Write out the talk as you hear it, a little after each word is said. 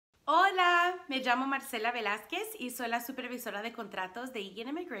me llamo Marcela Velázquez y soy la supervisora de contratos de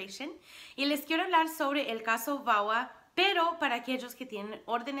Immigration y les quiero hablar sobre el caso VAWA, pero para aquellos que tienen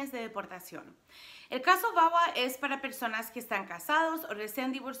órdenes de deportación. El caso VAWA es para personas que están casados o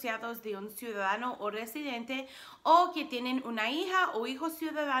recién divorciados de un ciudadano o residente o que tienen una hija o hijo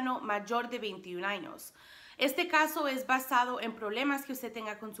ciudadano mayor de 21 años. Este caso es basado en problemas que usted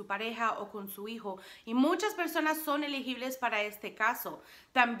tenga con su pareja o con su hijo y muchas personas son elegibles para este caso.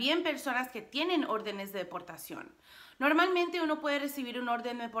 También personas que tienen órdenes de deportación. Normalmente uno puede recibir un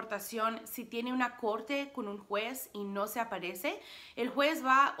orden de deportación si tiene una corte con un juez y no se aparece. El juez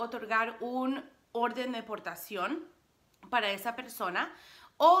va a otorgar un orden de deportación para esa persona.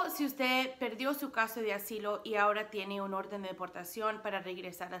 O si usted perdió su caso de asilo y ahora tiene un orden de deportación para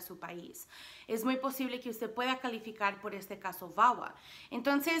regresar a su país. Es muy posible que usted pueda calificar por este caso VAWA.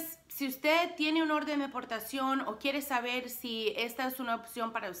 Entonces, si usted tiene un orden de deportación o quiere saber si esta es una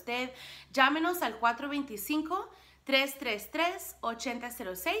opción para usted, llámenos al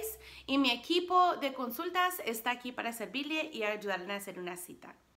 425-333-8006 y mi equipo de consultas está aquí para servirle y ayudarle a hacer una cita.